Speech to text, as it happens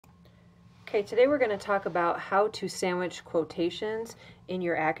Okay, today we're going to talk about how to sandwich quotations in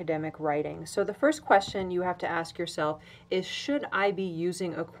your academic writing. So the first question you have to ask yourself is, should I be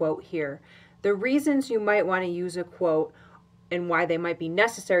using a quote here? The reasons you might want to use a quote and why they might be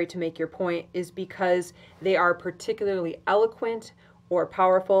necessary to make your point is because they are particularly eloquent or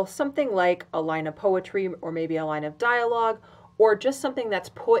powerful, something like a line of poetry or maybe a line of dialogue, or just something that's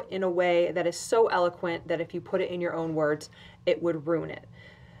put in a way that is so eloquent that if you put it in your own words, it would ruin it.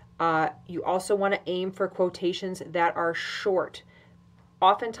 You also want to aim for quotations that are short.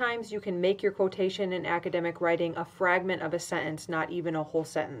 Oftentimes, you can make your quotation in academic writing a fragment of a sentence, not even a whole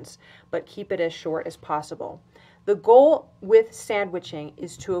sentence, but keep it as short as possible. The goal with sandwiching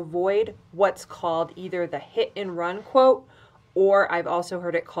is to avoid what's called either the hit and run quote, or I've also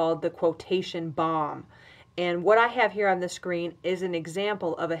heard it called the quotation bomb. And what I have here on the screen is an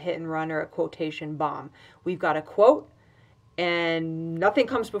example of a hit and run or a quotation bomb. We've got a quote, and nothing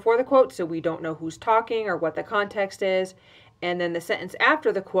comes before the quote, so we don't know who's talking or what the context is. And then the sentence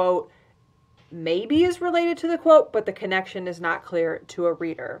after the quote maybe is related to the quote, but the connection is not clear to a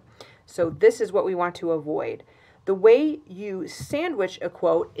reader. So this is what we want to avoid. The way you sandwich a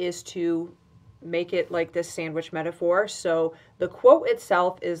quote is to make it like this sandwich metaphor. So the quote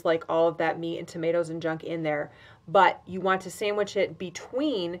itself is like all of that meat and tomatoes and junk in there, but you want to sandwich it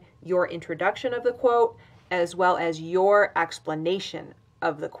between your introduction of the quote as well as your explanation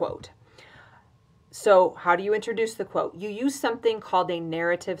of the quote. So how do you introduce the quote? You use something called a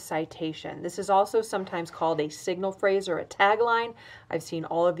narrative citation. This is also sometimes called a signal phrase or a tagline. I've seen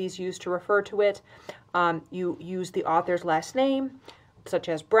all of these used to refer to it. You use the author's last name, such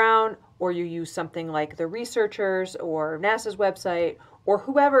as Brown, or you use something like the researchers or NASA's website, or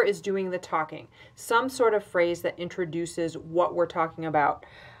whoever is doing the talking. Some sort of phrase that introduces what we're talking about.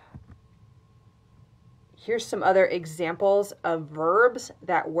 Here's some other examples of verbs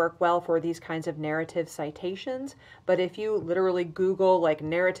that work well for these kinds of narrative citations. But if you literally Google like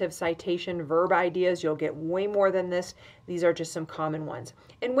narrative citation verb ideas, you'll get way more than this. These are just some common ones.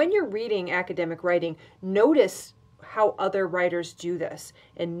 And when you're reading academic writing, notice how other writers do this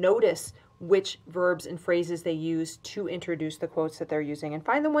and notice which verbs and phrases they use to introduce the quotes that they're using, and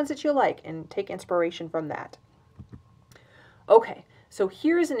find the ones that you like and take inspiration from that. Okay. So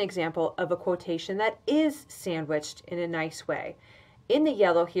here's an example of a quotation that is sandwiched in a nice way. In the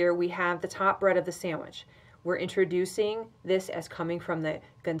yellow here, we have the top bread of the sandwich. We're introducing this as coming from the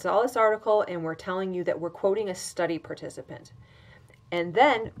Gonzalez article, and we're telling you that we're quoting a study participant. And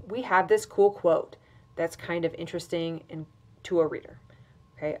then we have this cool quote that's kind of interesting to a reader,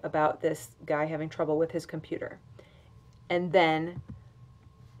 okay, about this guy having trouble with his computer. And then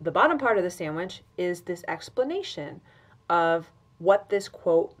the bottom part of the sandwich is this explanation of what this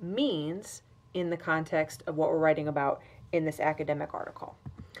quote means in the context of what we're writing about in this academic article.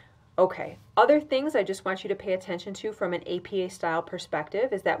 Okay, other things I just want you to pay attention to from an APA style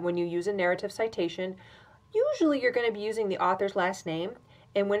perspective is that when you use a narrative citation, usually you're going to be using the author's last name,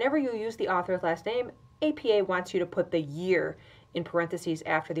 and whenever you use the author's last name, APA wants you to put the year in parentheses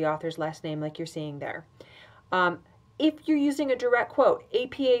after the author's last name like you're seeing there. If you're using a direct quote,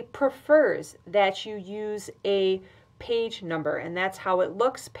 APA prefers that you use a page number, and that's how it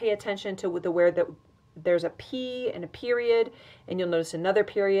looks. Pay attention to where there's a P and a period, and you'll notice another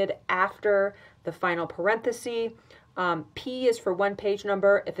period after the final parenthesis. P is for one page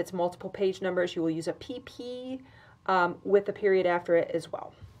number. If it's multiple page numbers, you will use a PP with a period after it as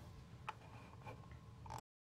well.